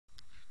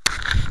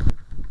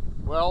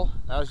Well,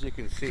 as you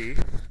can see,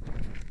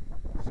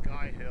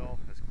 Sky Hill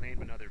has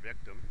claimed another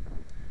victim,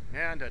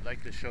 and I'd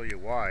like to show you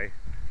why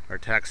our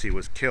taxi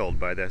was killed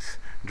by this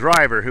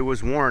driver who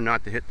was warned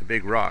not to hit the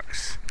big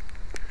rocks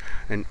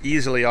and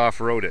easily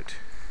off-road it.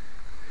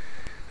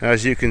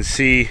 As you can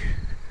see,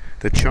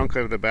 the chunk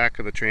out of the back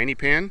of the tranny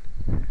pan.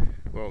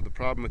 Well, the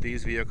problem with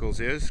these vehicles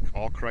is,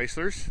 all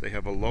Chryslers, they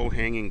have a low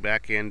hanging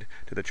back end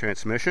to the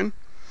transmission.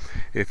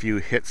 If you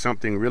hit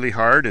something really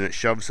hard and it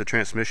shoves the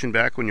transmission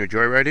back when you're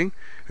joyriding,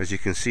 as you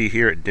can see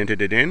here, it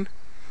dented it in.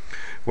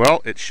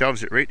 Well, it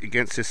shoves it right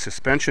against this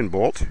suspension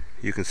bolt.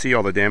 You can see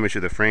all the damage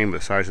to the frame,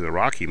 the size of the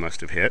rock he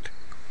must have hit.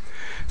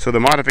 So the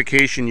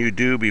modification you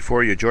do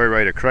before you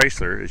joyride a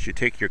Chrysler is you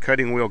take your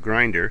cutting wheel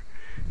grinder,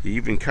 you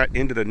even cut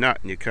into the nut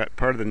and you cut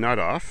part of the nut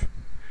off,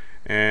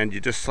 and you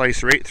just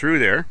slice right through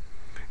there,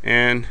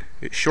 and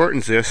it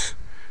shortens this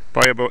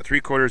by about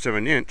 3/4 of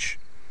an inch,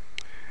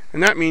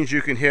 and that means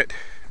you can hit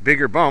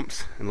bigger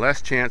bumps and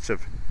less chance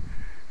of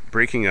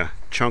breaking a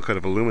chunk out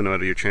of aluminum out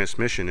of your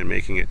transmission and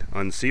making it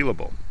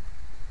unsealable.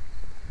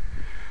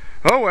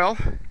 Oh well,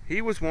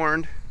 he was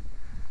warned.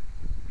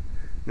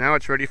 Now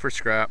it's ready for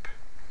scrap,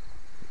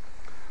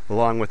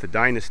 along with the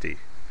Dynasty.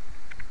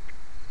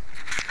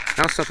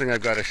 Now something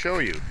I've got to show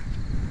you.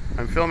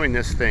 I'm filming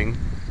this thing,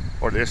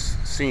 or this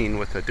scene,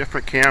 with a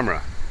different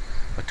camera.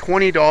 A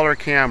 $20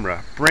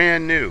 camera,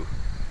 brand new.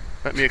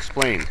 Let me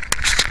explain.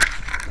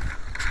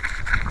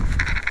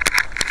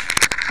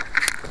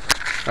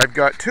 I've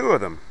got two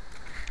of them.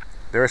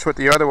 There's what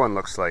the other one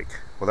looks like.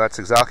 Well, that's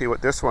exactly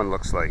what this one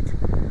looks like.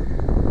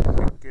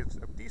 It gives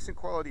a decent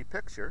quality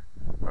picture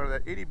out of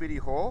that itty bitty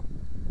hole,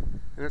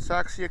 and it's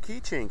actually a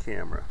keychain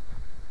camera.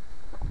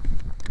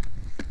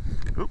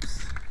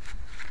 Oops.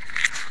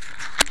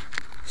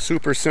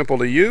 Super simple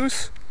to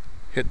use.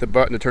 Hit the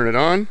button to turn it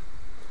on.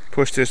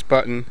 Push this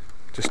button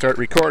to start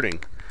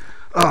recording.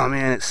 Oh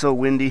man, it's so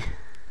windy.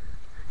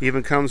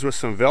 Even comes with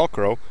some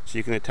Velcro, so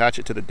you can attach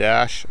it to the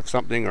dash of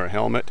something or a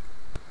helmet.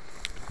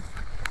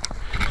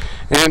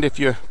 And if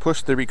you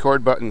push the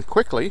record button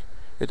quickly,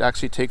 it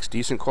actually takes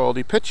decent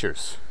quality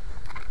pictures.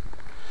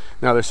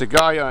 Now there's a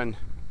guy on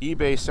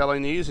eBay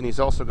selling these, and he's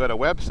also got a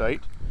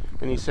website,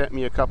 and he sent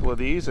me a couple of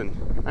these,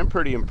 and I'm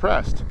pretty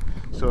impressed.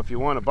 So if you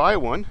want to buy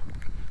one,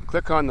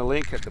 click on the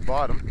link at the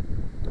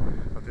bottom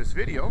of this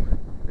video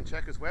and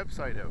check his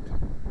website out.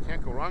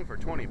 Can't go wrong for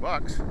 20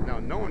 bucks. Now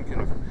no one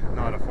can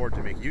not afford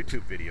to make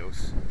YouTube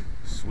videos.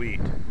 Sweet.